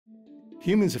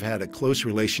Humans have had a close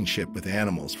relationship with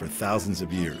animals for thousands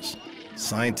of years.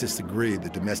 Scientists agree the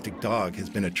domestic dog has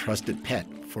been a trusted pet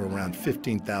for around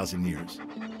 15,000 years.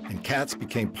 And cats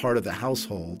became part of the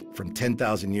household from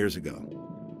 10,000 years ago.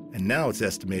 And now it's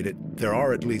estimated there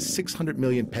are at least 600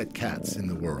 million pet cats in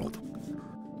the world.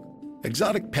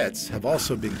 Exotic pets have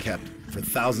also been kept for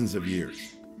thousands of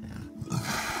years.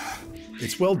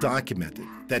 It's well documented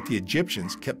that the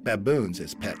Egyptians kept baboons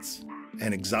as pets,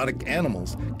 and exotic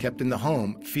animals kept in the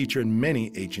home feature in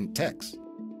many ancient texts.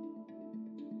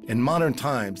 In modern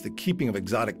times, the keeping of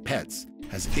exotic pets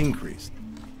has increased.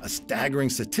 A staggering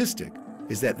statistic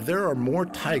is that there are more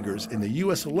tigers in the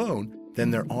U.S. alone than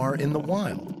there are in the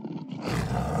wild.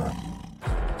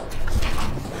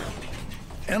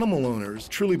 Animal owners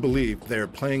truly believe they are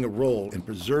playing a role in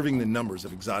preserving the numbers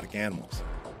of exotic animals.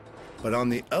 But on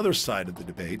the other side of the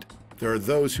debate, there are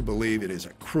those who believe it is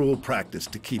a cruel practice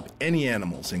to keep any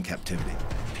animals in captivity.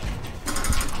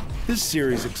 This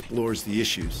series explores the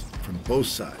issues from both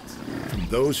sides, from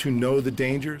those who know the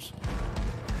dangers,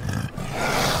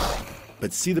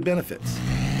 but see the benefits,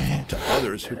 to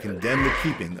others who condemn the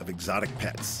keeping of exotic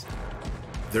pets.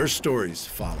 Their stories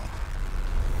follow.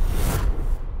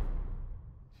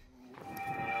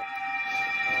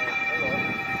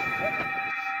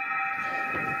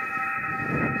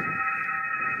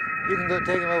 You can go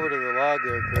take him over to the log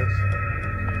there, Chris.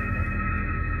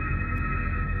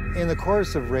 In the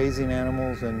course of raising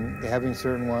animals and having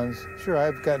certain ones, sure,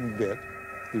 I've gotten bit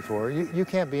before. You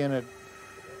can't be in it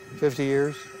 50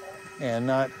 years and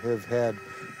not have had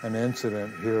an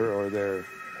incident here or there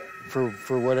for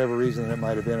whatever reason it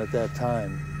might have been at that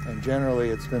time. And generally,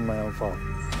 it's been my own fault.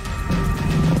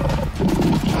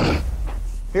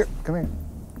 Here, come here.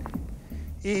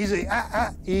 Easy,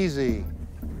 easy.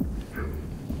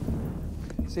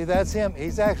 See, that's him.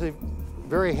 He's actually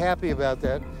very happy about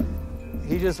that.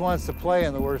 He just wants to play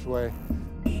in the worst way.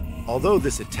 Although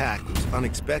this attack was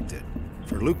unexpected,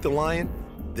 for Luke the lion,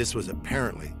 this was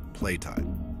apparently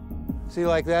playtime. See,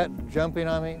 like that, jumping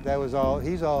on me, that was all,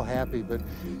 he's all happy, but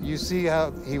you see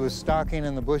how he was stalking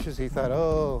in the bushes, he thought,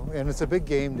 oh, and it's a big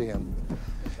game to him.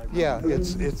 Yeah,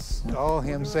 it's all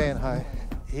him saying hi.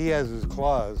 He has his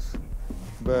claws,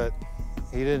 but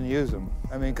he didn't use them.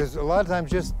 I mean, because a lot of times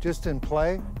just in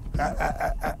play,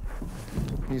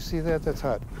 you see that? That's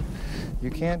hot. You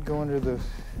can't go under the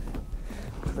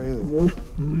trailer.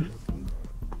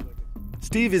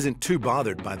 Steve isn't too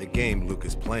bothered by the game Luke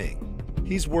is playing.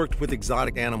 He's worked with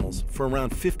exotic animals for around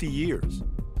 50 years,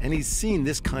 and he's seen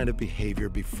this kind of behavior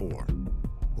before.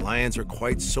 Lions are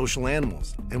quite social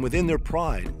animals, and within their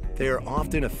pride, they are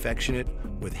often affectionate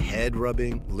with head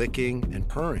rubbing, licking, and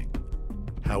purring.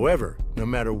 However, no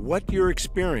matter what your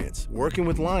experience working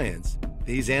with lions,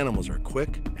 these animals are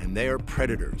quick and they are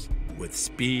predators with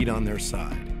speed on their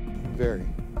side. Very,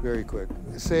 very quick.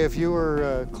 Say if you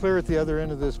were clear at the other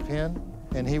end of this pen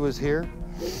and he was here,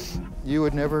 you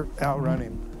would never outrun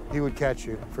him. He would catch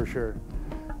you for sure.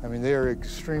 I mean, they are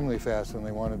extremely fast when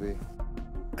they want to be.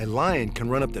 A lion can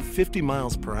run up to 50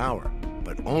 miles per hour,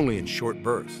 but only in short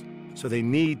bursts, so they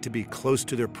need to be close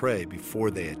to their prey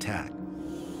before they attack.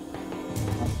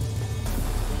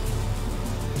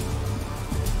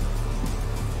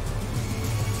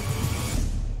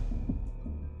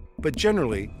 But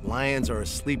generally, lions are a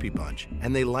sleepy bunch,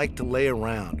 and they like to lay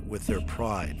around with their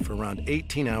pride for around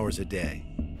 18 hours a day.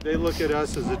 They look at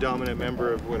us as the dominant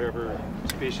member of whatever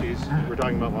species. We're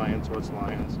talking about lions, so it's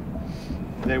lions.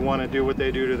 They want to do what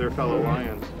they do to their fellow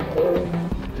lions.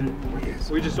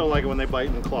 We just don't like it when they bite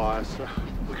and claw, so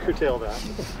we curtail that.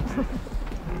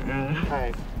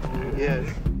 Hi.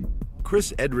 Yes.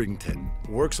 Chris Edrington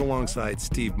works alongside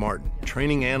Steve Martin,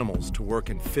 training animals to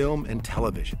work in film and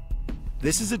television.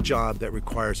 This is a job that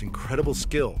requires incredible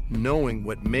skill, knowing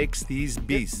what makes these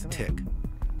beasts tick.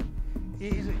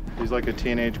 Easy. He's like a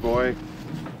teenage boy.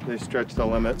 They stretch the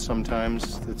limit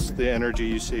sometimes. It's the energy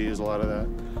you see is a lot of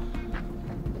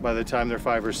that. By the time they're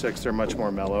 5 or 6, they're much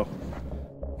more mellow.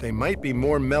 They might be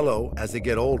more mellow as they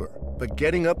get older, but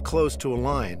getting up close to a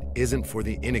lion isn't for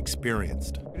the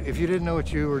inexperienced. If you didn't know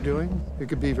what you were doing, it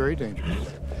could be very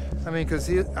dangerous. I mean, because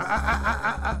you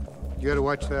got to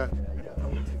watch that.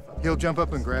 He'll jump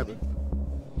up and grab it.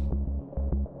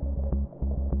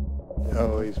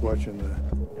 Oh, he's watching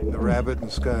the rabbit in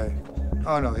the sky.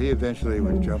 Oh no, he eventually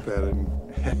would jump at it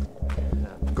and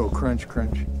go crunch,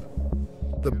 crunch.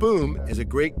 The boom is a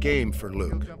great game for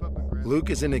Luke.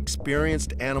 Luke is an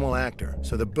experienced animal actor,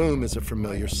 so the boom is a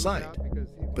familiar sight.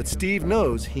 But Steve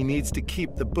knows he needs to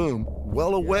keep the boom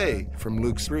well away from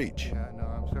Luke's reach.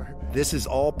 This is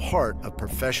all part of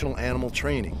professional animal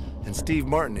training, and Steve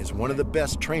Martin is one of the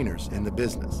best trainers in the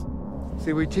business.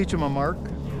 See, we teach them a mark.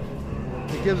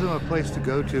 It gives them a place to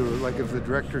go to. Like if the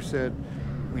director said,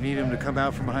 we need him to come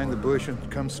out from behind the bush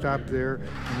and come stop there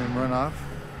and then run off,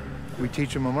 we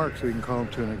teach him a mark so we can call him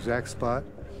to an exact spot.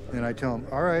 And I tell him,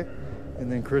 all right,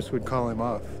 and then Chris would call him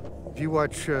off. If you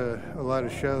watch a lot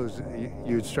of shows,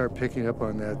 you would start picking up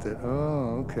on that,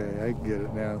 oh, okay, I get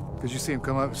it now. Because you see him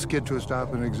come up, skid to a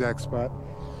stop in an exact spot.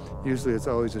 Usually it's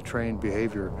always a trained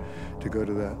behavior to go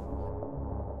to that.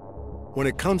 When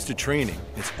it comes to training,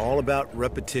 it's all about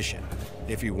repetition.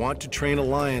 If you want to train a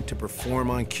lion to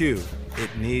perform on cue, it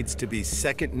needs to be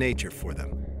second nature for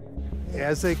them.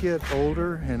 As they get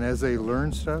older and as they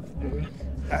learn stuff,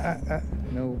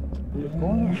 no, go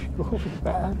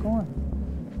on.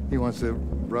 He wants to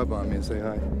rub on me and say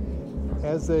hi.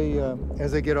 As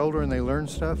they get older and they learn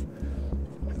stuff,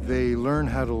 they learn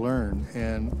how to learn.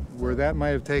 And where that might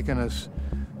have taken us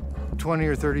 20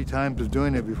 or 30 times of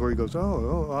doing it before he goes,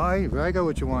 I got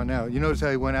what you want now. You notice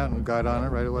how he went out and got on it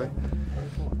right away?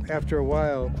 After a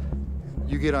while,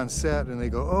 you get on set and they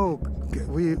go,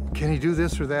 can he do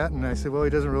this or that? And I say, well, he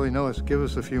doesn't really know us. Give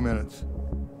us a few minutes.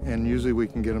 And usually we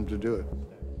can get him to do it.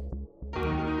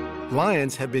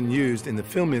 Lions have been used in the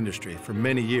film industry for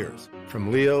many years,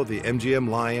 from Leo, the MGM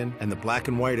lion, and the black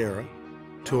and white era,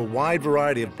 to a wide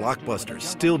variety of blockbusters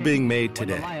still being made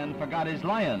today. The lion forgot his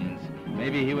lions.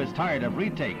 Maybe he was tired of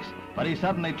retakes, but he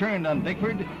suddenly turned on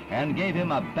Bickford and gave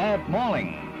him a bad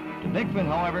mauling. To Bickford,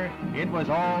 however, it was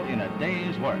all in a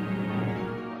day's work.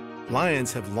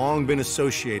 Lions have long been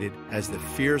associated as the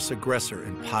fierce aggressor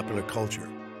in popular culture.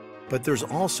 But there's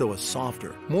also a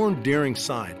softer, more endearing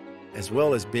side, as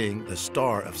well as being the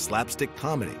star of slapstick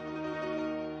comedy.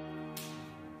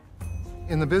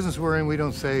 In the business we're in, we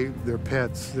don't say they're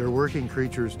pets, they're working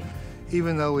creatures,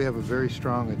 even though we have a very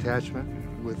strong attachment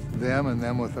with them and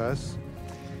them with us.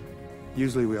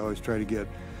 Usually we always try to get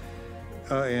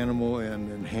an animal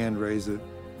and hand raise it,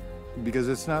 because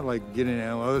it's not like getting an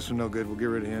animal, oh, this is no good, we'll get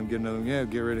rid of him, get another one, yeah,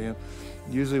 get rid of him.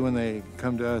 Usually when they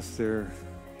come to us, they're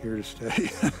here to stay.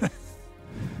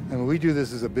 I mean, we do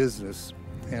this as a business,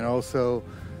 and also,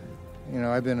 you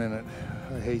know, I've been in it,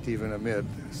 I hate to even admit,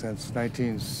 since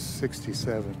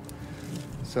 1967.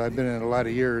 So I've been in it a lot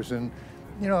of years, and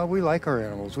you know, we like our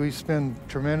animals. We spend a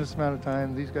tremendous amount of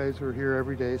time. These guys are here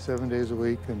every day, 7 days a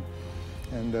week,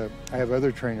 and I have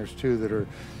other trainers too that are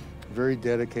very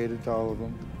dedicated to all of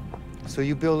them. So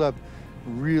you build up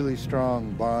really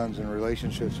strong bonds and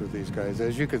relationships with these guys,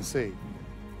 as you can see.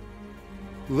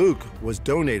 Luke was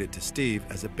donated to Steve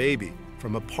as a baby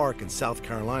from a park in South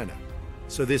Carolina.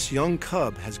 So this young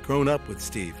cub has grown up with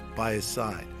Steve by his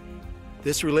side.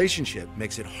 This relationship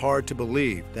makes it hard to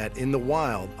believe that in the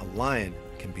wild, a lion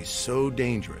can be so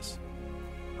dangerous.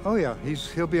 Oh yeah,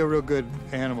 he'll be a real good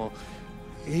animal.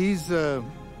 He's, you know,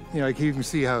 like you can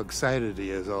see how excited he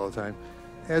is all the time.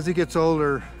 As he gets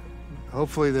older,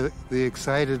 hopefully the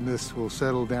excitedness will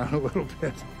settle down a little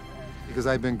bit, because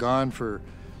I've been gone for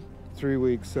 3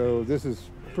 weeks, so this is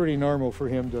pretty normal for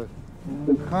him to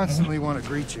constantly want to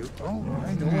greet you. Oh,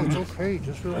 I know, it's okay,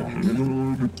 just relax.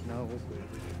 No,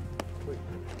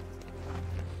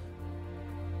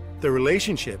 The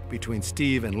relationship between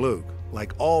Steve and Luke,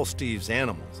 like all Steve's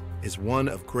animals, is one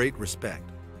of great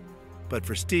respect. But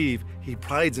for Steve, he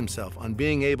prides himself on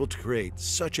being able to create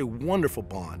such a wonderful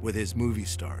bond with his movie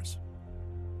stars.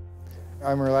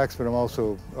 I'm relaxed, but I'm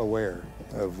also aware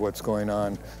of what's going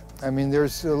on. I mean,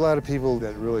 there's a lot of people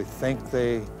that really think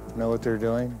they know what they're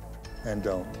doing and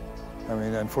don't. I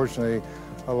mean, unfortunately,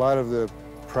 a lot of the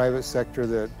private sector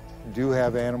that do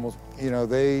have animals, you know,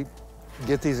 they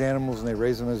get these animals and they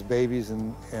raise them as babies,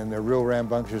 and they're real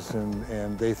rambunctious,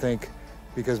 and they think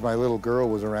because my little girl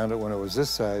was around it when it was this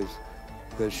size,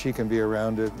 that she can be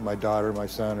around it, my daughter, my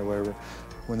son, or whatever,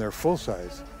 when they're full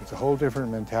size. It's a whole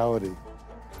different mentality.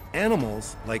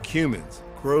 Animals, like humans,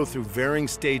 grow through varying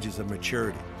stages of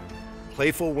maturity.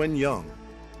 Playful when young,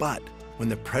 but when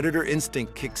the predator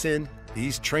instinct kicks in,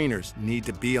 these trainers need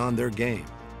to be on their game.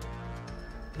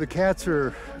 The cats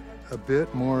are a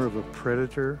bit more of a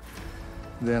predator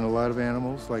than a lot of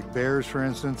animals. Like bears, for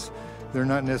instance, they're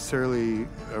not necessarily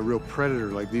a real predator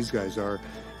like these guys are,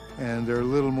 and they're a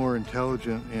little more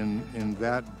intelligent in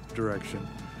that direction.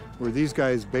 Where these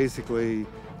guys basically,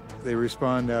 they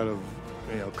respond out of,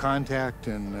 you know, contact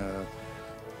and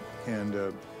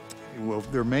well,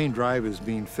 their main drive is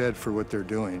being fed for what they're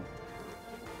doing.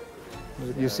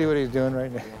 You see what he's doing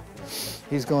right now?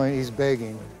 He's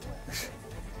begging.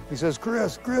 He says,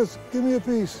 Chris, give me a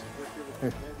piece.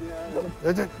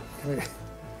 That's it.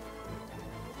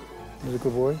 Is a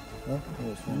good boy?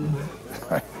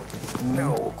 Huh?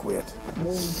 No, quit.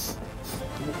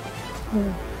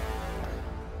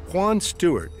 Juan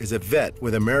Stewart is a vet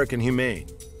with American Humane,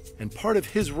 and part of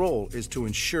his role is to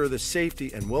ensure the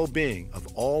safety and well-being of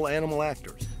all animal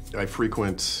actors. I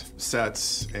frequent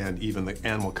sets and even the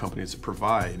animal companies that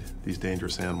provide these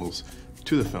dangerous animals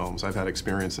to the films. I've had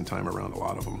experience and time around a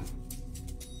lot of them.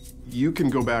 You can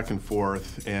go back and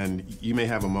forth, and you may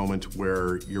have a moment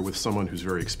where you're with someone who's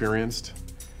very experienced,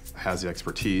 has the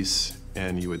expertise,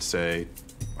 and you would say,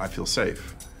 I feel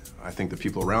safe. I think the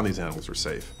people around these animals are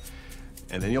safe.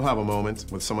 And then you'll have a moment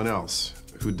with someone else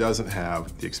who doesn't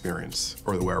have the experience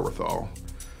or the wherewithal.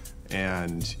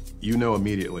 And you know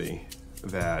immediately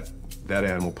that that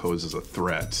animal poses a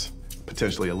threat,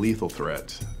 potentially a lethal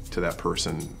threat, to that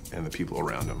person and the people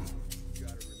around him.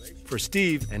 For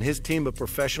Steve and his team of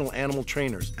professional animal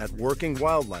trainers at Working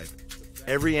Wildlife,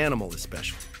 every animal is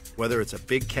special, whether it's a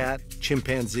big cat,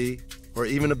 chimpanzee, or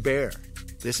even a bear.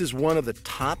 This is one of the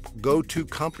top go-to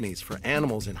companies for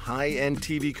animals in high-end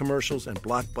TV commercials and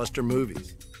blockbuster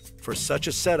movies. For such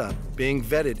a setup, being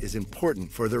vetted is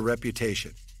important for their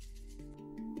reputation.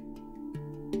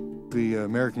 The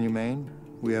American Humane,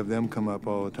 we have them come up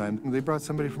all the time. They brought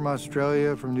somebody from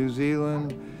Australia, from New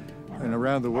Zealand, and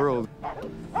around the world,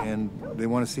 and they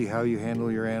want to see how you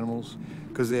handle your animals,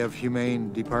 because they have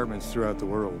humane departments throughout the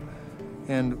world.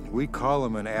 And we call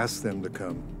them and ask them to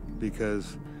come,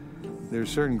 because there's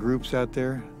certain groups out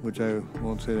there, which I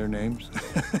won't say their names,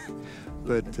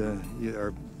 but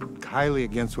are highly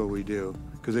against what we do,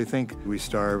 because they think we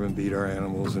starve and beat our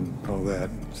animals and all that.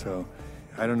 So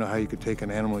I don't know how you could take an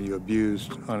animal you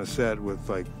abused on a set with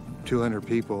like 200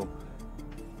 people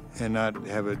and not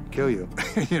have it kill you,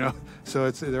 you know? So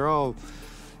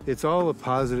it's all a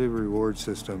positive reward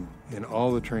system in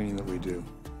all the training that we do.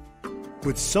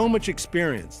 With so much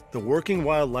experience, the Working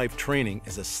Wildlife training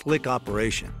is a slick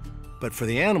operation. But for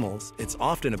the animals, it's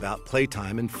often about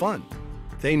playtime and fun.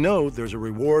 They know there's a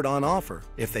reward on offer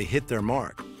if they hit their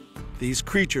mark. These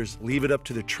creatures leave it up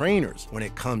to the trainers when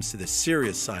it comes to the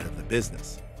serious side of the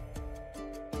business.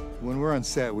 When we're on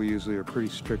set, we usually are pretty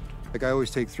strict. Like, I always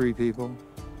take 3 people.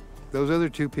 Those other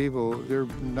 2 people, they're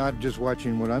not just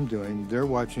watching what I'm doing, they're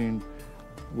watching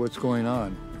what's going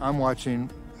on. I'm watching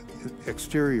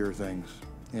exterior things.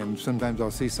 And sometimes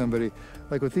I'll see somebody,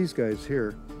 like with these guys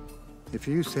here, if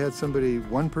you had somebody,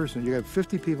 one person, you have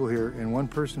 50 people here and one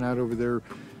person out over there,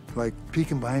 like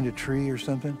peeking behind a tree or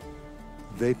something,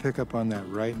 they pick up on that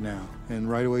right now. And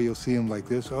right away you'll see them like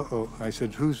this. Uh-oh, I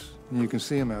said, who's, and you can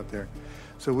see them out there.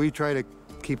 So we try to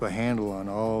keep a handle on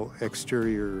all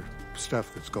exterior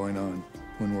stuff that's going on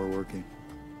when we're working.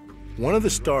 One of the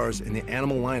stars in the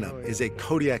animal lineup is a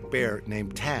Kodiak bear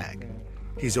named Tag.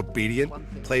 He's obedient,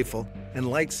 playful, and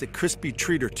likes a crispy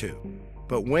treat or two.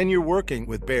 But when you're working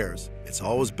with bears, it's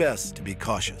always best to be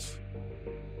cautious.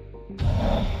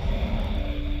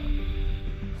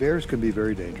 Bears can be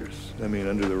very dangerous. I mean,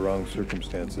 under the wrong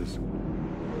circumstances.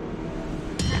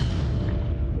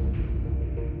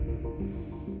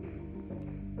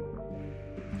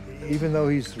 Even though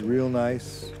he's real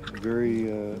nice,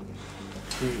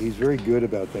 he's very good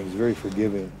about things, very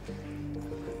forgiving.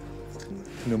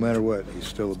 No matter what, he's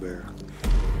still a bear.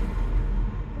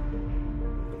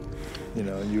 You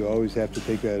know, and you always have to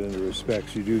take that into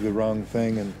respect. You do the wrong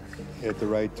thing and at the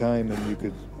right time,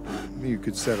 and you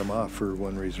could set them off for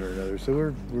one reason or another.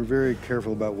 So we're very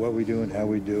careful about what we do and how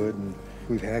we do it, and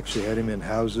we've actually had him in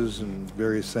houses and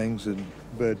various things.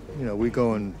 But you know, we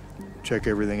go and check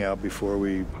everything out before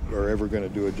we are ever going to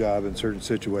do a job in certain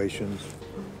situations,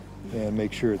 and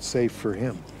make sure it's safe for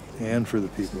him and for the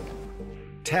people.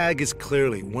 Tag is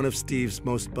clearly one of Steve's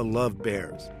most beloved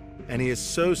bears. And he is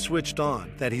so switched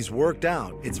on that he's worked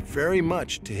out it's very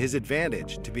much to his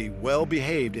advantage to be well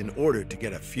behaved in order to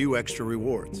get a few extra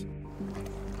rewards.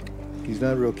 He's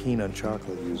not real keen on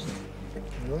chocolate usually.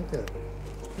 I like that.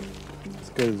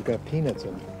 It's good. It's got peanuts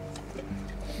in it.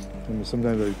 I mean,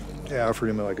 sometimes I offered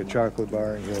him like a chocolate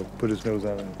bar and he'll put his nose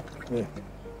on it. Yeah.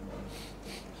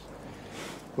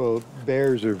 Well,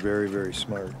 bears are very, very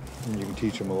smart, and you can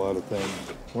teach them a lot of things.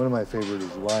 One of my favorites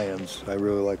is lions. I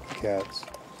really like the cats.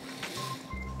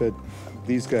 But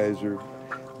these guys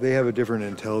they have a different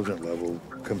intelligence level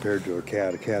compared to a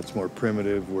cat. A cat's more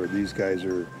primitive, where these guys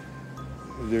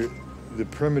the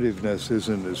primitiveness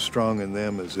isn't as strong in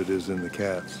them as it is in the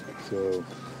cats. So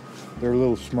they're a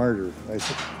little smarter. I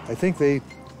think they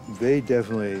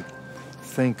definitely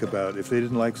think about if they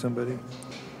didn't like somebody,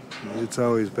 it's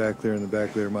always back there in the back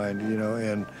of their mind, you know,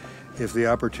 and if the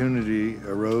opportunity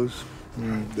arose,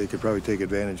 they could probably take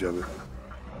advantage of it.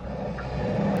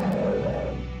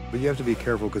 But you have to be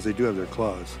careful because they do have their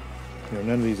claws. You know,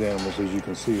 none of these animals, as you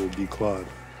can see, are declawed.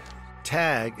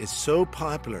 Tag is so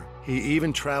popular, he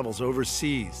even travels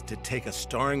overseas to take a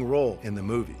starring role in the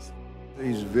movies.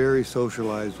 He's very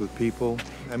socialized with people.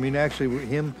 I mean, actually,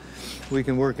 we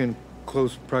can work in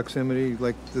close proximity.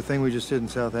 Like the thing we just did in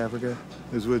South Africa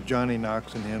is with Johnny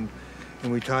Knox and him,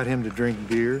 and we taught him to drink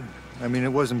beer. I mean,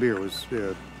 it wasn't beer, it was,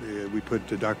 we put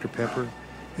Dr. Pepper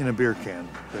in a beer can.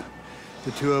 But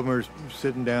the two of them are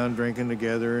sitting down drinking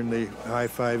together, and they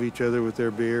high-five each other with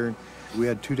their beer. We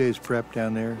had 2 days prep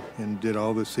down there and did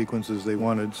all the sequences they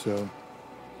wanted, so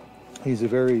he's a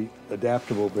very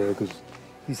adaptable bear because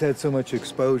he's had so much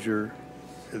exposure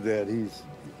that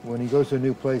when he goes to a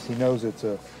new place, he knows it's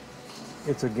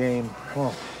a game.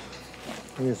 Oh,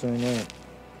 yes, I know.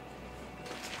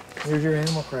 Here's your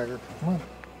animal cracker. Come on.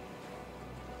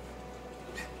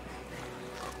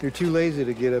 You're too lazy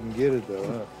to get up and get it, though,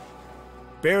 huh?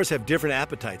 Bears have different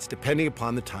appetites depending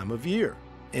upon the time of year.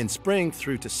 In spring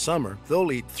through to summer,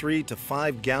 they'll eat 3 to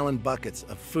 5 gallon buckets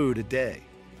of food a day.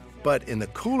 But in the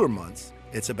cooler months,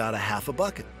 it's about a half a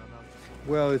bucket.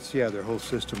 Well, their whole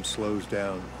system slows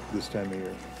down this time of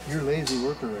year. You're a lazy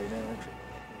worker right now, aren't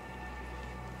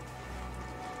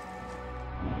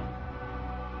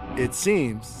you? It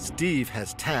seems Steve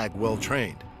has Tag well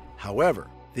trained. However,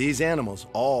 these animals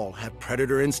all have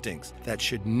predator instincts that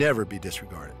should never be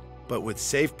disregarded. But with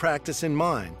safe practice in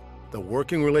mind, the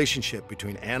working relationship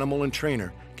between animal and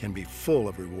trainer can be full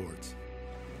of rewards.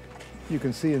 You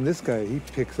can see in this guy, he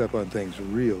picks up on things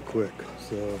real quick.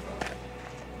 So,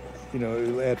 you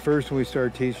know, at first when we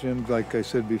started teaching him, like I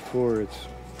said before,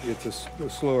 it's a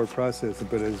slower process.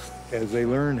 But as they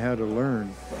learn how to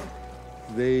learn,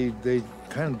 they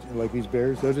kind of, like these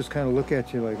bears, they'll just kind of look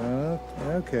at you like, oh,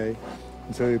 okay.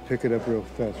 And so they pick it up real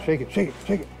fast. Shake it, shake it,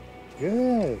 shake it.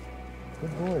 Good.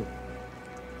 Good boy.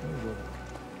 Good boy.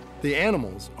 The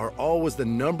animals are always the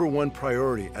 #1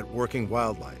 priority at working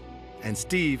wildlife. And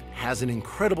Steve has an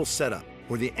incredible setup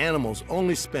where the animals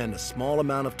only spend a small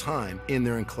amount of time in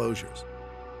their enclosures.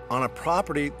 On a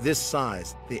property this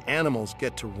size, the animals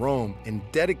get to roam in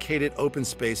dedicated open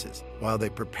spaces while they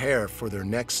prepare for their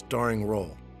next starring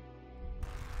role.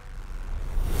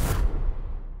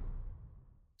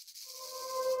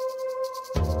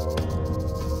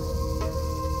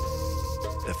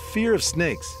 The fear of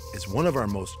snakes is one of our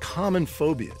most common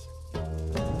phobias.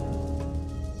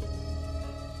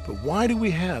 But why do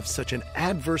we have such an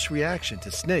adverse reaction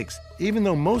to snakes, even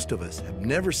though most of us have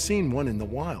never seen one in the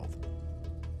wild?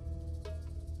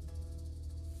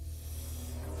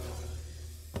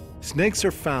 Snakes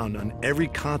are found on every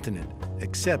continent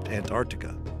except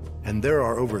Antarctica, and there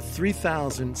are over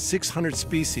 3,600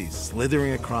 species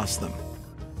slithering across them.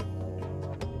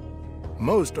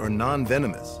 Most are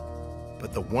non-venomous,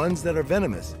 but the ones that are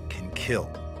venomous can kill,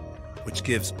 which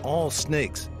gives all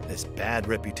snakes this bad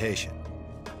reputation.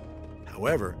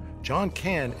 However, John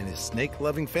Cann and his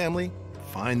snake-loving family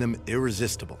find them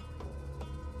irresistible.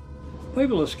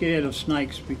 People are scared of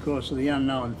snakes because of the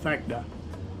unknown factor.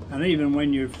 And even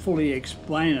when you fully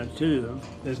explain it to them,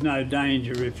 there's no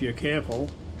danger if you're careful.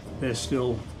 They're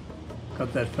still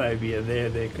got that phobia there,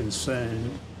 they're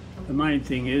concerned. The main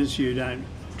thing is you don't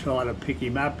try to pick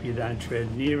him up, you don't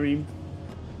tread near him.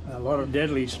 A lot of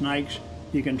deadly snakes,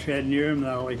 you can tread near them,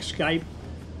 they'll escape.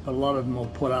 A lot of them will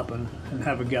put up and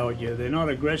have a go at you. They're not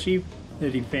aggressive, they're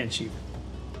defensive.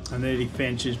 And their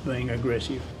defense is being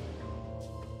aggressive.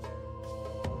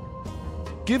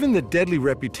 Given the deadly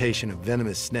reputation of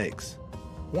venomous snakes,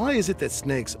 why is it that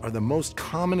snakes are the most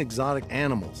common exotic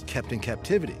animals kept in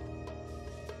captivity?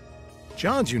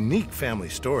 John's unique family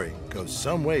story goes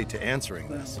some way to answering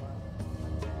this.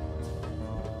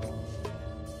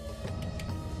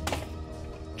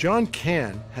 John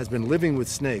Cann has been living with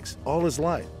snakes all his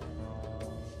life.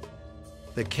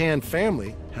 The Cann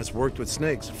family has worked with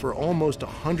snakes for almost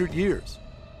 100 years,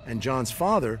 and John's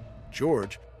father,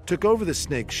 George, took over the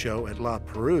snake show at La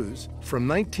Perouse from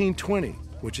 1920,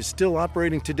 which is still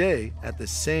operating today at the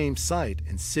same site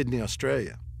in Sydney,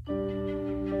 Australia.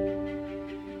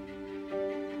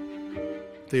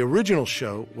 The original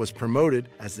show was promoted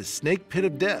as the Snake Pit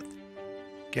of Death,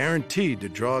 guaranteed to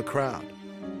draw a crowd.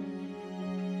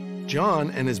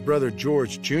 John and his brother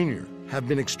George Jr. have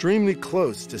been extremely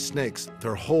close to snakes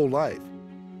their whole life.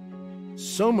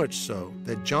 So much so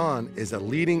that John is a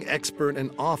leading expert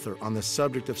and author on the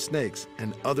subject of snakes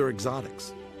and other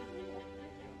exotics.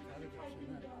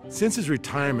 Since his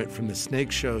retirement from the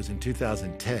snake shows in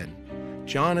 2010,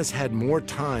 John has had more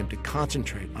time to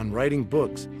concentrate on writing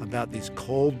books about these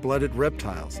cold-blooded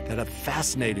reptiles that have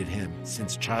fascinated him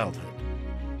since childhood.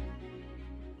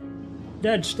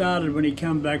 Dad started when he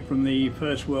came back from the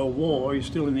First World War. He was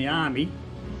still in the army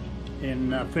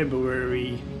in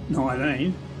February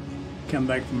 19. come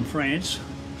back from France.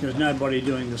 There was nobody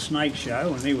doing the snake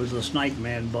show, and he was the snake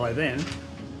man by then.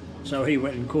 So he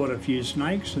went and caught a few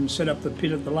snakes and set up the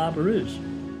pit at the La Perouse.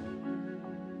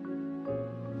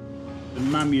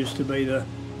 And Mum used to be the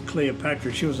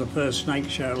Cleopatra. She was the first snake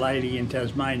show lady in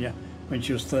Tasmania when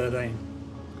she was 13.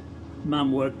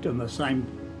 Mum worked on the same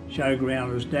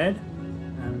showground as Dad,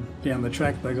 and down the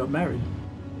track they got married.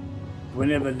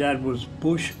 Whenever Dad was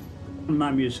bush,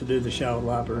 Mum used to do the show at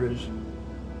La Perouse.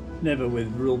 Never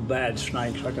with real bad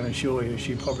snakes, I can assure you.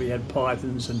 She probably had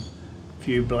pythons and a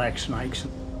few black snakes.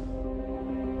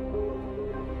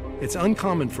 It's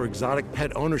uncommon for exotic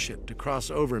pet ownership to cross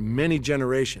over many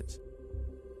generations.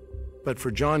 But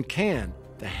for John Cann,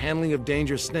 the handling of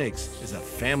dangerous snakes is a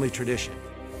family tradition.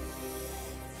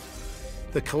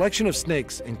 The collection of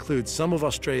snakes includes some of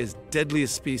Australia's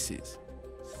deadliest species.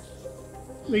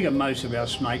 We got most of our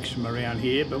snakes from around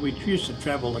here, but we used to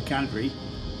travel the country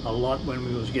a lot when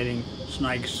we was getting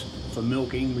snakes for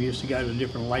milking. We used to go to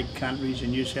different lake countries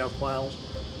in New South Wales,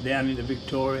 down into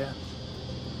Victoria.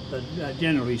 But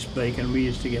generally speaking, we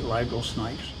used to get local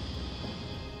snakes.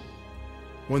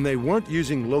 When they weren't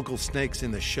using local snakes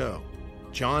in the show,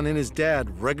 John and his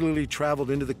dad regularly traveled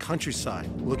into the countryside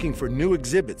looking for new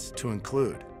exhibits to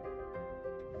include.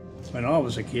 When I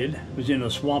was a kid, I was in a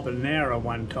swamp at Nowra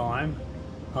one time.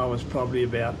 I was probably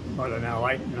about, I don't know,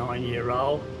 8, 9 year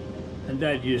old. And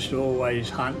Dad used to always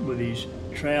hunt with his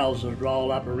trousers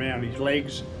rolled up around his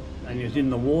legs, and he was in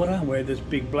the water where this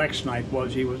big black snake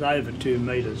was. He was over 2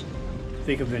 metres,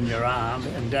 thicker than your arm,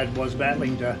 and Dad was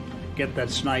battling to get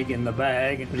that snake in the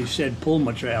bag, but he said, pull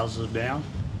my trousers down.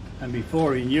 And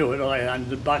before he knew it, I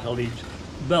unbuckled his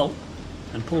belt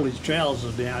and pulled his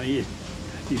trousers down. His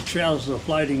trousers were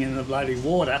floating in the bloody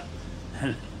water,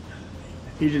 and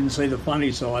he didn't see the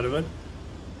funny side of it.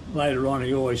 Later on,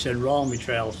 he always said, roll me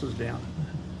trousers down.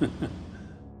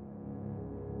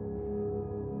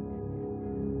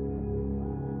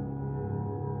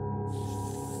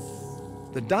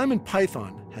 The diamond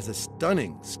python has a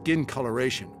stunning skin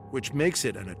coloration, which makes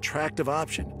it an attractive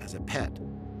option as a pet.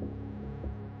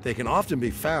 They can often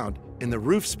be found in the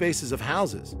roof spaces of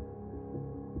houses,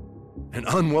 an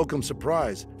unwelcome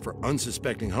surprise for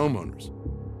unsuspecting homeowners.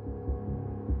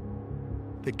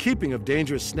 The keeping of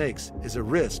dangerous snakes is a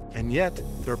risk, and yet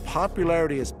their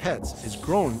popularity as pets is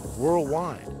growing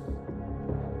worldwide.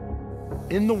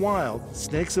 In the wild,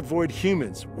 snakes avoid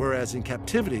humans, whereas in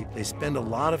captivity, they spend a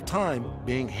lot of time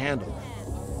being handled.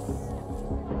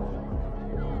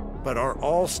 But are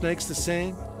all snakes the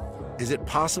same? Is it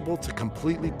possible to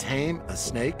completely tame a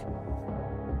snake?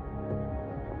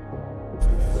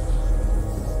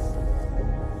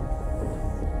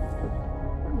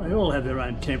 They all have their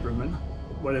own temperament,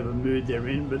 whatever mood they're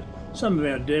in, but some of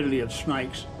our deadliest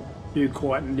snakes do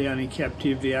quieten down in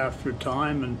captivity after a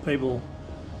time, and people,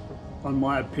 in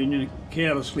my opinion,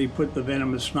 carelessly put the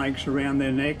venomous snakes around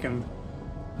their neck, and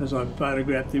as I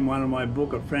photographed in one of my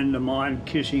books, a friend of mine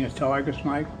kissing a tiger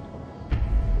snake,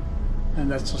 and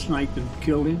that's the snake that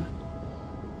killed him.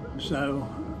 So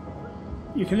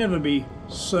you can never be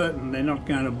certain they're not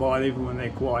going to bite even when they're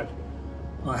quiet.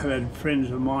 I have had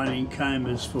friends of mine in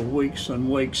comas for weeks and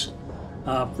weeks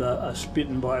after a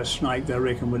bitten by a snake they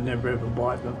reckon would never ever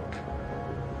bite them.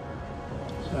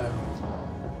 So.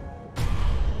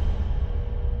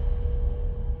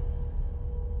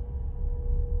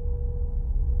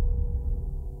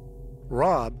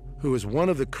 Rob, who is one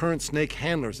of the current snake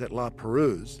handlers at La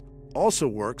Perouse, also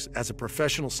works as a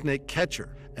professional snake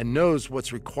catcher and knows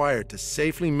what's required to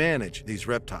safely manage these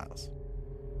reptiles.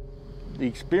 The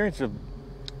experience of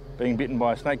being bitten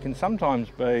by a snake can sometimes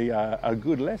be a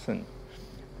good lesson.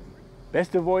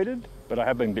 Best avoided, but I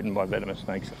have been bitten by venomous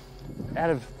snakes. Out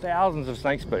of thousands of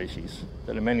snake species,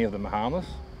 that are many of them harmless,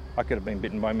 I could have been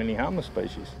bitten by many harmless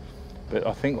species. But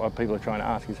I think what people are trying to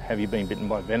ask is, have you been bitten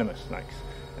by venomous snakes?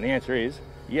 And the answer is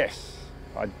yes.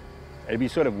 It'd be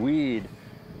sort of weird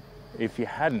if you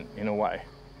hadn't, in a way,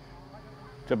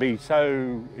 to be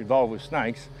so involved with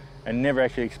snakes and never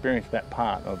actually experience that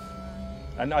part of.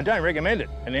 And I don't recommend it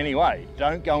in any way.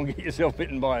 Don't go and get yourself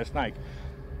bitten by a snake.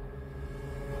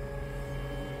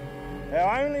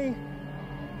 Our only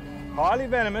highly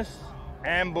venomous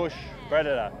ambush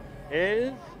predator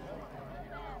is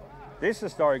this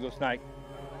historical snake.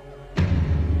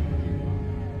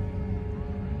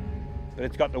 But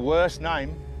it's got the worst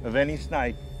name of any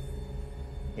snake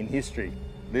in history.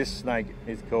 This snake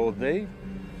is called the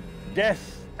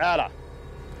death adder.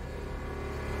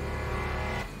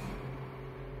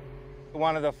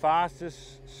 One of the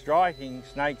fastest striking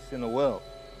snakes in the world.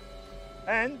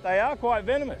 And they are quite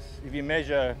venomous if you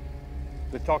measure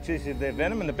the toxicity of their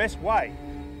venom. And the best way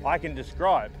I can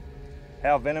describe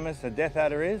how venomous a death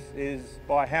adder is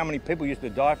by how many people used to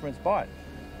die from its bite.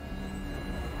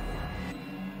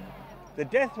 The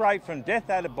death rate from death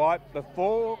adder bite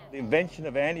before the invention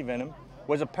of antivenom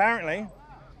was apparently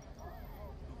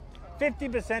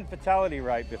 50% fatality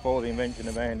rate before the invention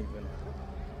of antivenom.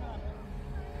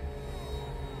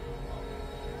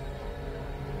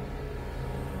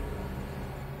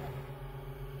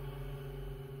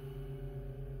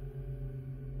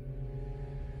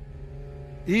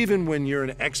 Even when you're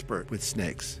an expert with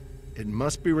snakes, it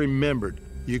must be remembered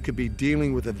you could be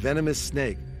dealing with a venomous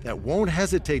snake that won't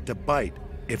hesitate to bite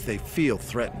if they feel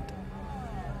threatened.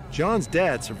 John's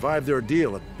dad survived the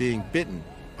ordeal of being bitten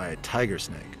by a tiger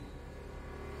snake.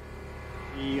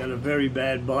 He got a very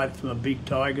bad bite from a big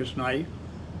tiger snake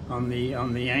on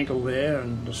the ankle there,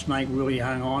 and the snake really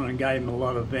hung on and gave him a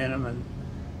lot of venom, and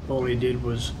all he did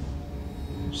was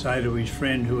say to his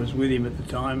friend who was with him at the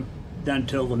time, "Don't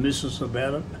tell the missus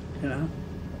about it," you know.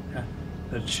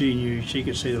 But she knew, she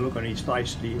could see the look on his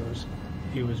face that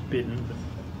he was bitten. But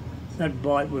that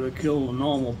bite would have killed a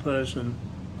normal person,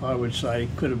 I would say.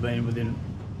 Could have been within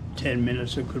 10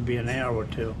 minutes, it could be an hour or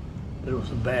two. But it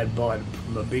was a bad bite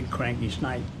from a big cranky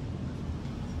snake.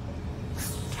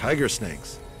 Tiger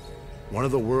snakes, one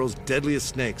of the world's deadliest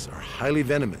snakes, are highly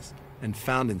venomous and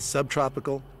found in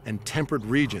subtropical and temperate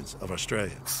regions of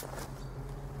Australia.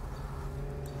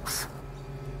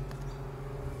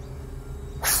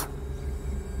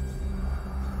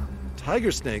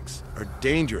 Tiger snakes are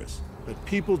dangerous, but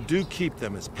people do keep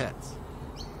them as pets.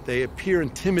 They appear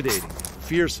intimidating and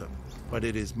fearsome, but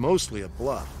it is mostly a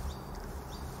bluff.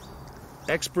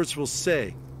 Experts will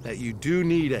say that you do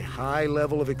need a high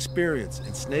level of experience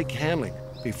in snake handling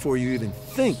before you even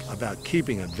think about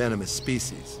keeping a venomous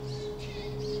species.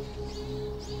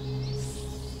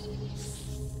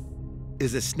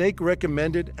 Is a snake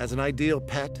recommended as an ideal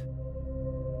pet?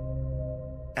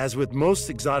 As with most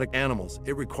exotic animals,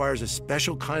 it requires a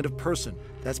special kind of person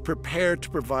that's prepared to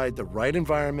provide the right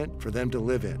environment for them to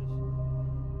live in.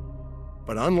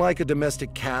 But unlike a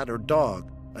domestic cat or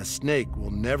dog, a snake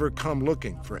will never come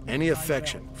looking for any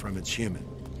affection from its human.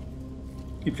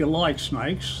 If you like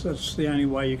snakes, that's the only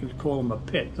way you can call them a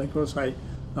pet, because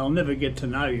they'll never get to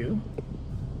know you.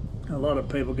 A lot of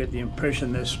people get the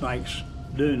impression that snakes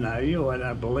do know you. I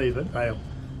don't believe it.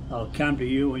 They'll come to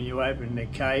you when you open their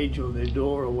cage or their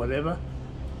door or whatever.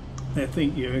 They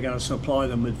think you're going to supply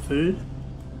them with food.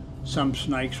 Some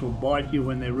snakes will bite you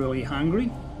when they're really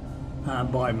hungry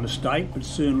by mistake, but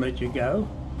soon let you go.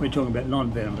 We're talking about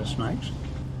non-venomous snakes.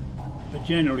 But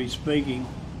generally speaking,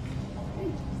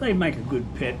 they make a good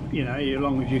pet, you know, as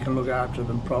long as you can look after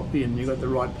them properly and you've got the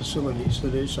right facilities to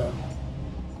do so.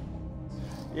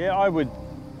 Yeah, I would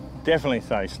definitely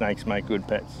say snakes make good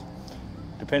pets.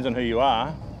 Depends on who you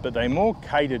are, but they're more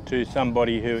catered to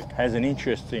somebody who has an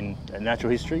interest in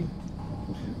natural history.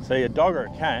 See, a dog or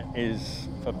a cat is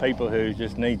for people who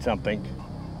just need something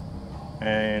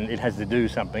and it has to do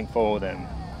something for them.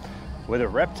 With a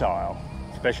reptile,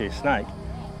 especially a snake,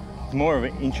 it's more of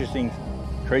an interesting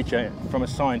creature from a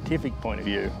scientific point of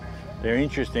view. They're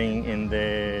interesting in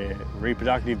their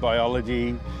reproductive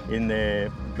biology, in their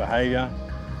behaviour.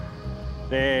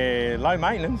 They're low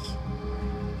maintenance,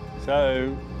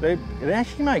 so they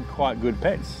actually make quite good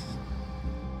pets.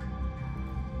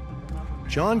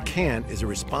 John Cant is a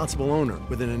responsible owner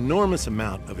with an enormous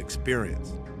amount of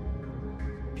experience.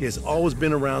 He has always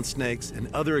been around snakes and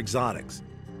other exotics,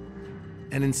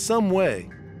 and in some way,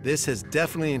 this has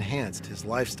definitely enhanced his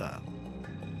lifestyle.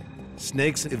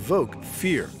 Snakes evoke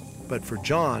fear, but for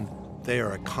John, they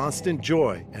are a constant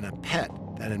joy and a pet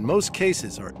that in most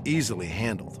cases are easily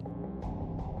handled.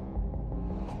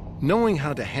 Knowing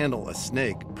how to handle a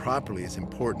snake properly is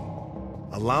important.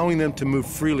 Allowing them to move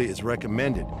freely is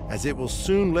recommended, as it will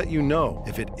soon let you know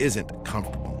if it isn't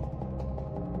comfortable.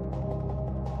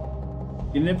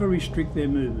 You never restrict their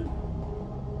movement.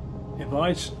 If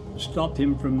I stopped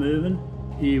him from moving,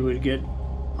 he would get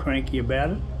cranky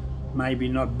about it, maybe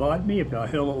not bite me. If I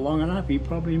held it long enough, he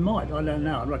probably might. I don't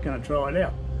know, I'm not going to try it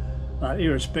out. But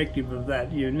irrespective of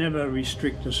that, you never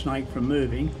restrict a snake from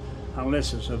moving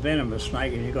unless it's a venomous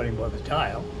snake and you got him by the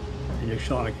tail and you're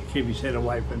trying to keep his head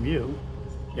away from you.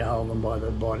 You hold them by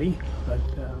the body. But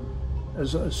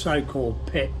as a so-called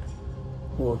pet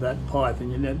or that python,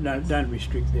 you don't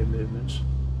restrict their movements.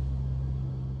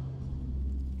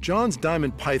 John's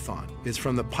diamond python is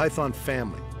from the python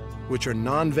family, which are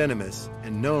non-venomous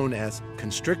and known as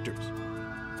constrictors.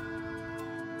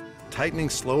 Tightening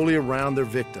slowly around their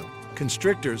victim,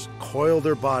 constrictors coil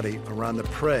their body around the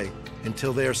prey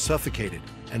until they are suffocated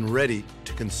and ready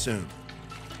to consume.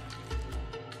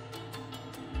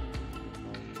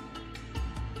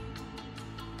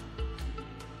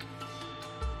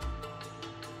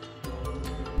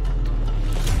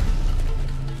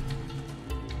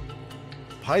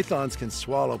 pythons can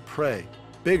swallow prey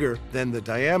bigger than the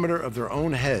diameter of their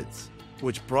own heads,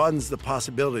 which broadens the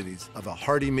possibilities of a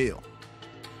hearty meal.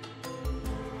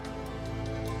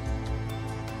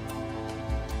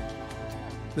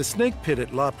 The snake pit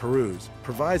at La Perouse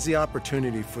provides the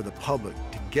opportunity for the public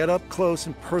to get up close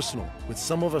and personal with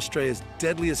some of Australia's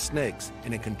deadliest snakes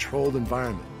in a controlled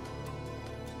environment.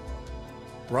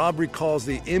 Rob recalls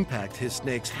the impact his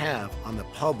snakes have on the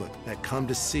public that come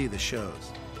to see the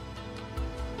shows.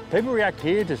 People react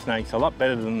here to snakes a lot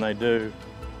better than they do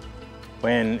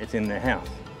when it's in their house.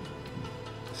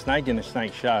 A snake in a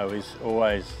snake show is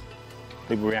always,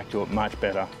 people react to it much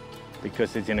better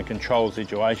because it's in a controlled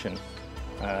situation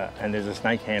and there's a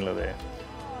snake handler there.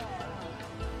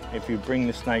 If you bring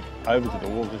the snake over to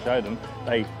the wall to show them,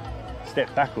 they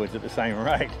step backwards at the same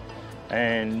rate.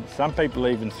 And some people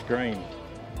even scream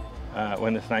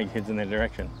when the snake heads in their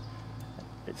direction.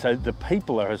 So the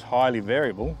people are as highly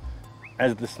variable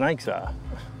as the snakes are.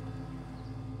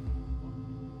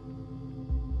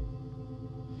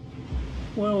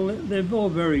 Well, they're all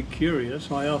very curious.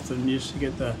 I often used to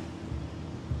get the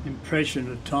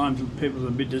impression at times that people are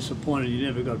a bit disappointed you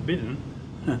never got bitten,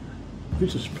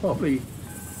 which is probably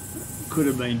could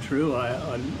have been true.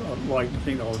 I'd like to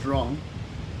think I was wrong,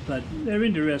 but they're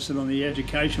interested on the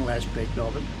educational aspect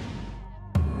of it.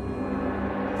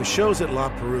 The shows at La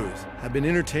Perouse have been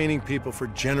entertaining people for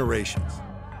generations.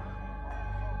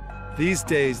 These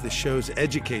days, the shows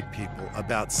educate people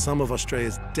about some of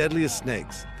Australia's deadliest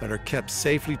snakes that are kept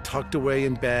safely tucked away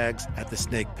in bags at the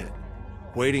snake pit,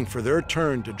 waiting for their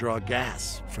turn to draw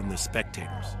gas from the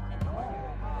spectators.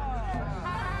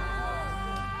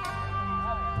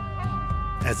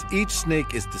 As each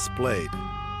snake is displayed,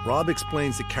 Rob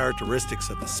explains the characteristics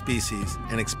of the species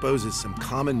and exposes some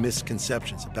common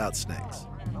misconceptions about snakes.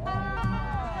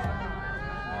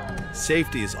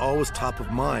 Safety is always top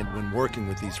of mind when working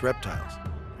with these reptiles,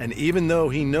 and even though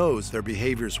he knows their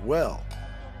behaviors well,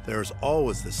 there's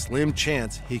always the slim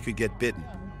chance he could get bitten.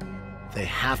 They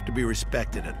have to be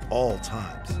respected at all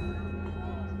times.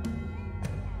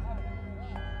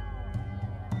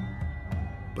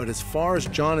 But as far as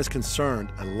John is concerned,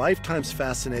 a lifetime's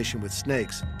fascination with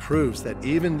snakes proves that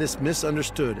even this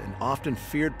misunderstood and often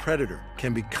feared predator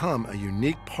can become a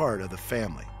unique part of the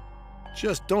family.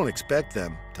 Just don't expect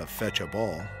them to fetch a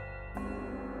ball.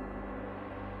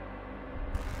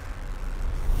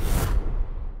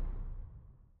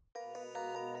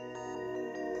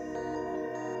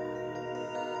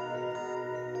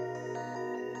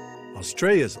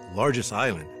 Australia's largest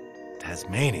island,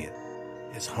 Tasmania,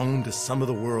 is home to some of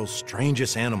the world's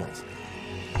strangest animals.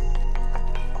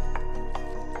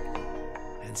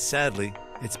 And sadly,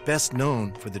 it's best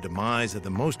known for the demise of the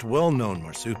most well-known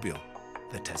marsupial,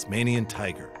 the Tasmanian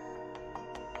tiger.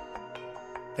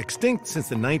 Extinct since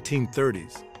the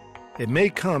 1930s, it may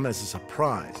come as a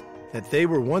surprise that they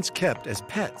were once kept as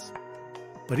pets,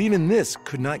 but even this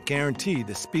could not guarantee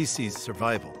the species'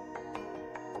 survival.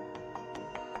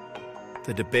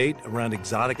 The debate around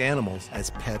exotic animals as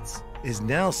pets is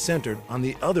now centered on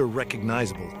the other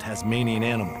recognizable Tasmanian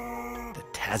animal, the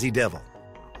Tassie Devil.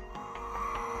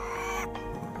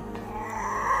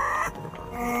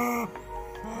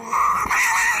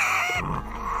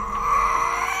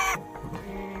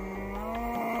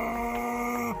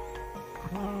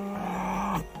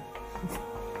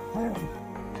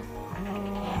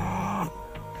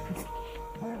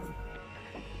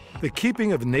 The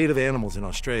keeping of native animals in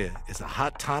Australia is a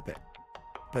hot topic,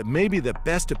 but maybe the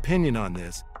best opinion on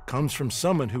this comes from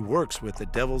someone who works with the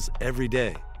devils every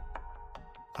day.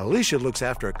 Alicia looks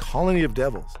after a colony of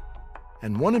devils,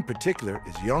 and one in particular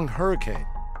is young Hurricane.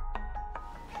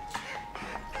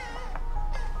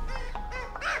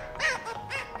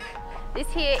 This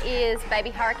here is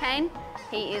baby Hurricane.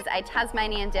 He is a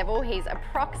Tasmanian Devil. He's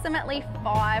approximately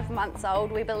 5 months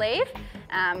old, we believe.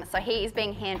 So he is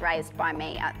being hand raised by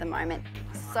me at the moment.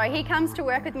 So he comes to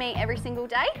work with me every single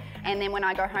day, and then when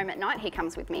I go home at night, he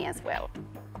comes with me as well.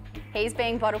 He's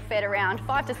being bottle fed around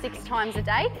 5 to 6 times a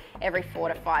day, every 4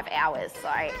 to 5 hours.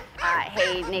 So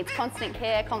he needs constant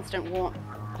care, constant warmth.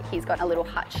 He's got a little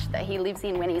hutch that he lives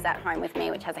in when he's at home with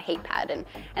me, which has a heat pad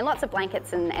and lots of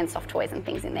blankets and soft toys and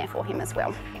things in there for him as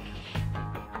well.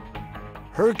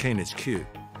 Hurricane is cute,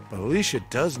 but Alicia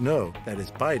does know that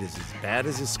his bite is as bad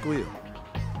as his squeal.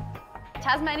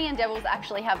 Tasmanian Devils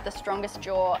actually have the strongest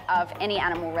jaw of any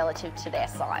animal relative to their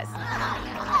size.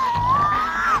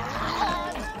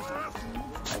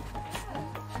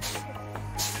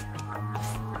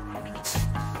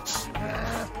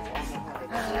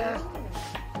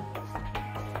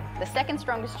 The second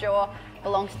strongest jaw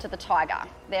belongs to the tiger.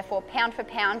 Therefore, pound for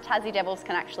pound, Tassie Devils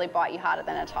can actually bite you harder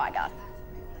than a tiger.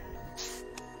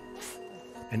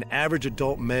 An average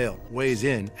adult male weighs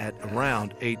in at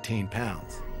around 18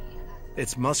 pounds.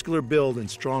 Its muscular build and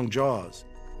strong jaws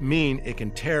mean it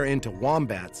can tear into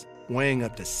wombats weighing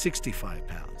up to 65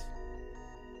 pounds.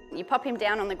 You pop him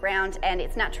down on the ground and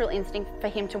it's natural instinct for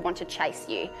him to want to chase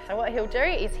you. So what he'll do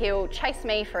is he'll chase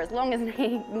me for as long as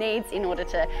he needs in order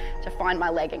to find my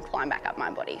leg and climb back up my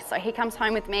body. So he comes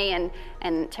home with me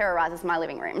and terrorizes my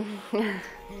living room.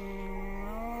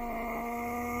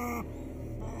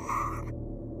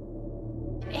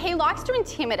 He likes to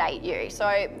intimidate you,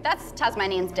 so that's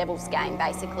Tasmanian Devil's game,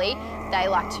 basically. They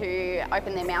like to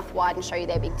open their mouth wide and show you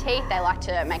their big teeth. They like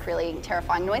to make really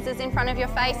terrifying noises in front of your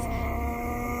face.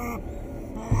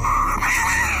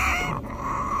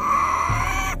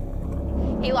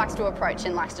 He likes to approach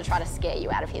and likes to try to scare you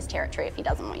out of his territory if he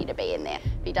doesn't want you to be in there.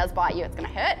 If he does bite you, it's going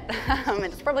to hurt, and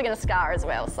it's probably going to scar as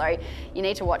well. So you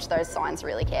need to watch those signs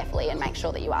really carefully and make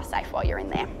sure that you are safe while you're in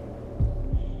there.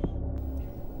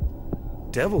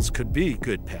 Devils could be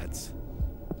good pets.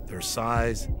 Their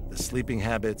size, the sleeping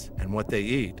habits, and what they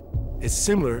eat is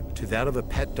similar to that of a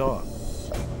pet dog.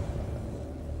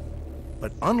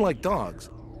 But unlike dogs,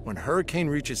 when Hurricane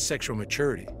reaches sexual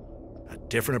maturity, a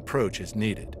different approach is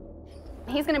needed.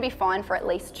 He's going to be fine for at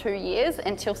least 2 years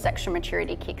until sexual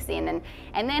maturity kicks in,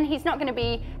 and then he's not going to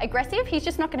be aggressive, he's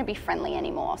just not going to be friendly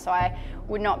anymore. So I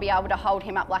would not be able to hold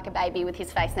him up like a baby with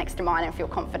his face next to mine and feel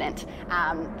confident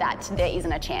that there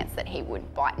isn't a chance that he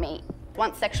would bite me.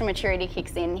 Once sexual maturity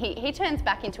kicks in, he turns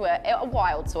back into a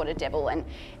wild sort of devil, and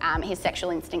his sexual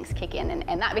instincts kick in,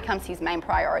 and that becomes his main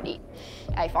priority.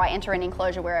 If I enter an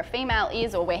enclosure where a female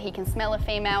is or where he can smell a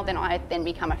female, then I then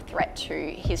become a threat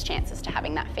to his chances to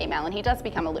having that female, and he does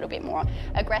become a little bit more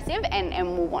aggressive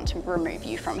and will want to remove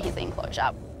you from his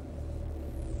enclosure.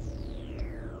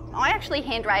 I actually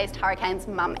hand-raised Hurricane's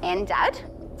mum and dad,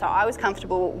 so I was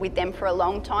comfortable with them for a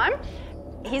long time.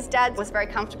 His dad was very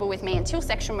comfortable with me until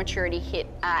sexual maturity hit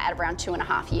at around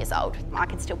 2.5 years old. I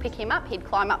could still pick him up, he'd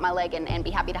climb up my leg and be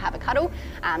happy to have a cuddle,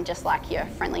 just like your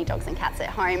friendly dogs and cats at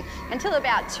home, until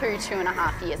about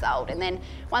 2.5 years old. And then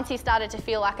once he started to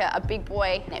feel like a big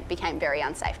boy, it became very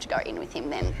unsafe to go in with him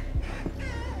then.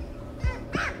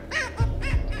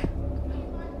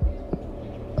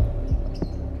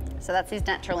 So that's his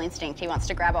natural instinct. He wants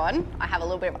to grab on. I have a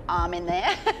little bit of arm in there,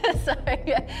 so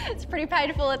it's pretty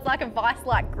painful. It's like a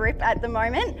vice-like grip at the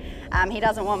moment. He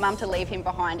doesn't want mum to leave him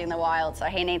behind in the wild, so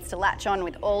he needs to latch on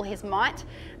with all his might.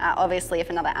 Obviously,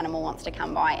 if another animal wants to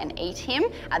come by and eat him,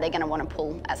 they're going to want to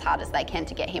pull as hard as they can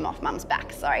to get him off mum's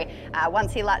back. So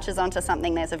once he latches onto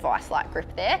something, there's a vice-like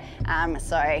grip there.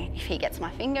 So if he gets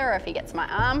my finger or if he gets my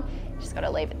arm, just got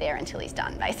to leave it there until he's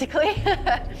done, basically.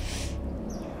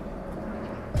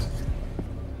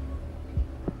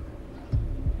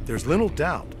 There's little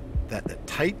doubt that the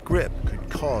tight grip could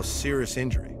cause serious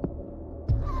injury.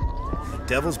 The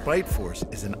devil's bite force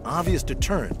is an obvious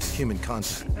deterrent to human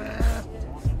contact.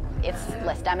 It's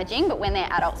less damaging, but when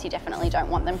they're adults, you definitely don't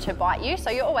want them to bite you. So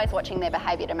you're always watching their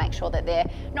behaviour to make sure that they're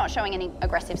not showing any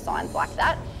aggressive signs like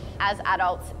that. As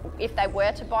adults, if they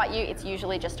were to bite you, it's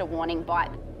usually just a warning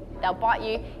bite. They'll bite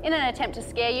you in an attempt to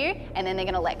scare you, and then they're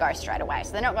going to let go straight away.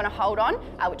 So they're not going to hold on,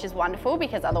 which is wonderful,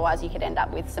 because otherwise you could end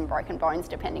up with some broken bones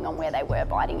depending on where they were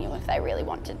biting you if they really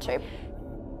wanted to.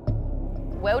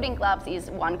 Welding gloves is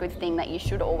one good thing that you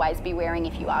should always be wearing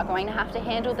if you are going to have to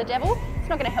handle the devil. It's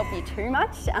not going to help you too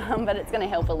much, but it's going to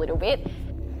help a little bit.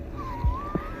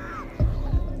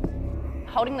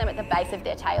 Holding them at the base of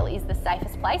their tail is the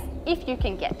safest place if you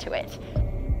can get to it.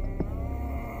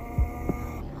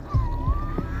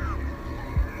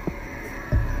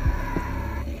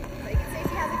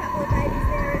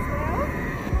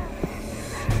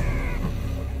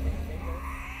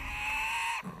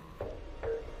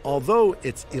 Although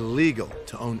it's illegal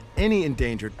to own any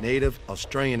endangered native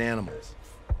Australian animals,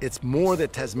 it's more the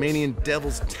Tasmanian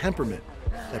Devil's temperament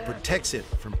that protects it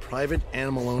from private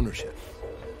animal ownership.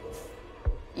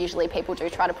 Usually people do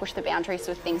try to push the boundaries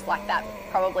with things like that.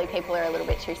 Probably people are a little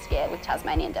bit too scared with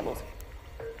Tasmanian Devils.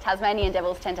 Tasmanian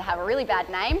Devils tend to have a really bad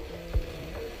name.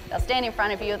 They'll stand in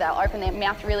front of you, they'll open their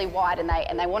mouth really wide,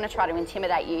 and they want to try to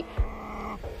intimidate you.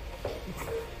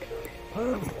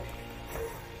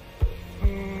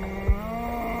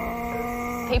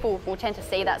 People will tend to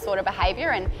see that sort of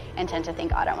behaviour and tend to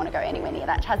think, I don't want to go anywhere near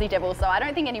that Tassie Devil, so I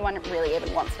don't think anyone really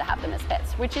even wants to have them as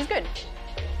pets, which is good.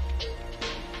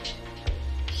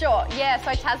 Sure, yeah,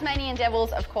 so Tasmanian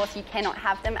Devils, of course, you cannot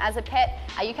have them as a pet.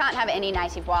 You can't have any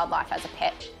native wildlife as a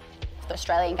pet. The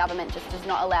Australian government just does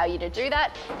not allow you to do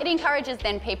that. It encourages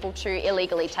then people to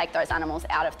illegally take those animals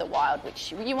out of the wild,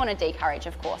 which you want to decourage,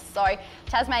 of course. So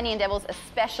Tasmanian Devils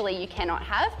especially you cannot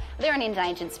have. They're an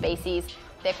endangered species.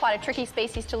 They're quite a tricky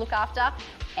species to look after,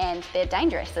 and they're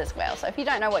dangerous as well. So if you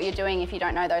don't know what you're doing, if you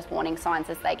don't know those warning signs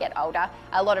as they get older,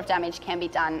 a lot of damage can be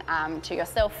done to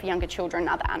yourself, younger children,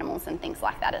 other animals and things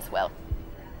like that as well.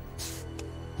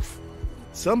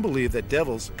 Some believe that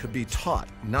devils could be taught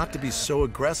not to be so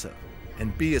aggressive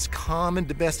and be as calm and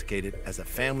domesticated as a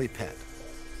family pet.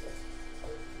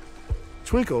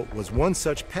 Twinkle was one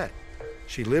such pet.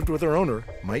 She lived with her owner,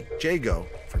 Mike Jago,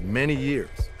 for many years.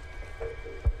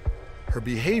 Her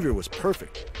behavior was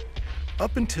perfect,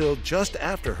 up until just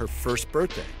after her first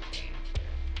birthday.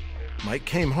 Mike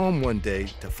came home one day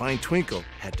to find Twinkle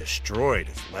had destroyed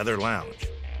his leather lounge.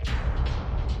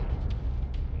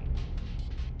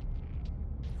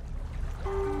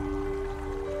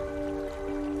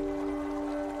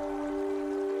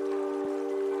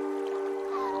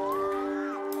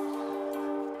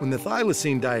 When the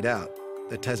thylacine died out,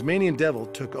 the Tasmanian Devil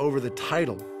took over the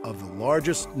title of the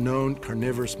largest known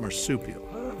carnivorous marsupial.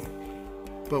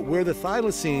 But where the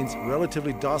thylacine's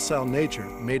relatively docile nature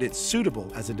made it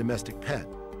suitable as a domestic pet,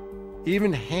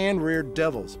 even hand-reared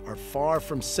devils are far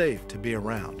from safe to be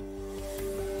around.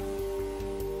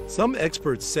 Some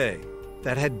experts say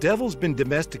that had devils been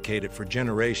domesticated for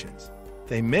generations,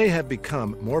 they may have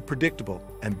become more predictable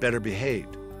and better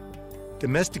behaved.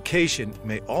 Domestication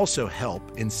may also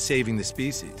help in saving the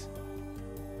species.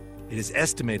 It is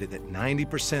estimated that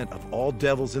 90% of all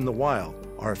devils in the wild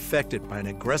are affected by an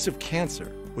aggressive cancer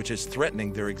which is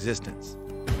threatening their existence.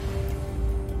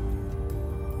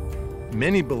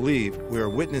 Many believe we are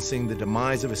witnessing the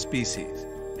demise of a species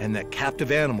and that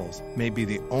captive animals may be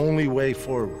the only way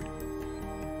forward.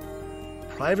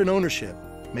 Private ownership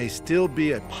may still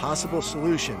be a possible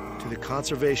solution to the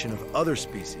conservation of other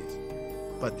species,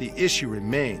 but the issue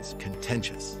remains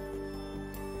contentious.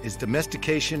 Is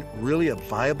domestication really a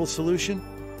viable solution?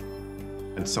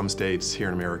 In some states here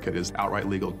in America, it is outright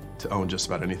legal to own just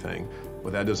about anything,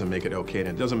 but that doesn't make it okay, and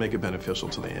it doesn't make it beneficial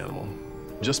to the animal.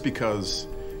 Just because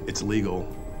it's legal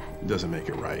doesn't make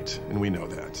it right, and we know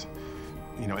that.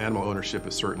 You know, animal ownership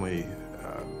is certainly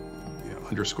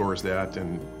underscores that,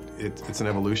 and it's an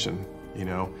evolution. You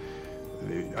know,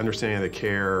 the understanding of the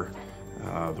care,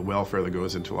 the welfare that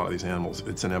goes into a lot of these animals,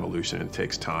 it's an evolution. It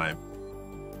takes time.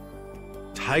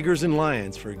 Tigers and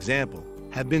lions, for example,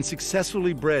 have been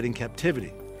successfully bred in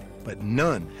captivity, but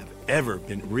none have ever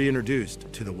been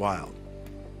reintroduced to the wild.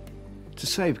 To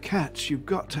save cats, you've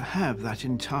got to have that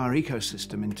entire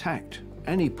ecosystem intact.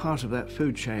 Any part of that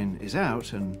food chain is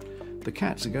out and the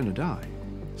cats are going to die.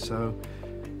 So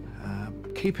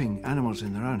keeping animals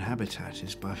in their own habitat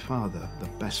is by far the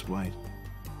best way.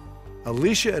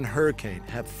 Alicia and Hurricane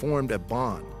have formed a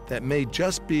bond that may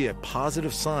just be a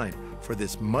positive sign for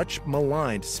this much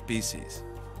maligned species.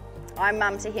 I'm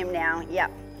mum to him now,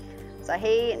 yep. So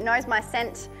he knows my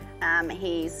scent.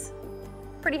 He's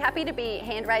pretty happy to be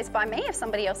hand raised by me. If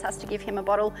somebody else has to give him a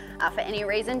bottle for any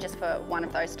reason, just for one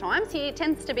of those times, he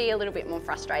tends to be a little bit more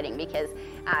frustrating because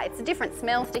it's different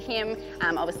smells to him.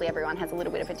 Obviously everyone has a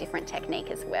little bit of a different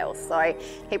technique as well. So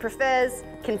he prefers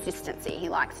consistency. He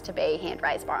likes to be hand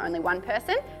raised by only one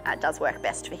person. It does work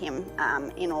best for him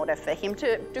in order for him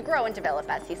to grow and develop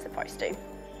as he's supposed to.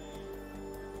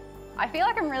 I feel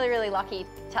like I'm really, really lucky.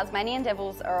 Tasmanian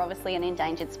devils are obviously an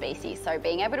endangered species, so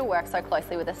being able to work so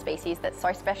closely with a species that's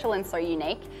so special and so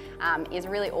unique is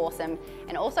really awesome.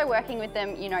 And also working with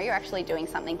them, you know, you're actually doing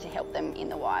something to help them in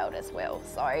the wild as well.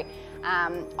 So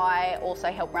I also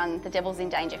help run the Devils in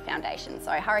Danger Foundation.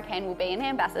 So Hurricane will be an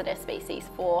ambassador species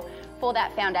for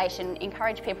that foundation,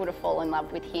 encourage people to fall in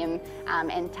love with him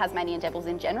and Tasmanian devils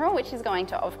in general, which is going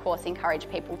to, of course, encourage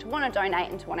people to want to donate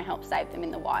and to want to help save them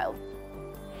in the wild.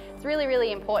 It's really,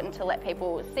 really important to let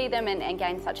people see them and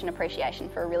gain such an appreciation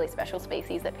for a really special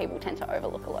species that people tend to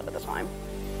overlook a lot of the time.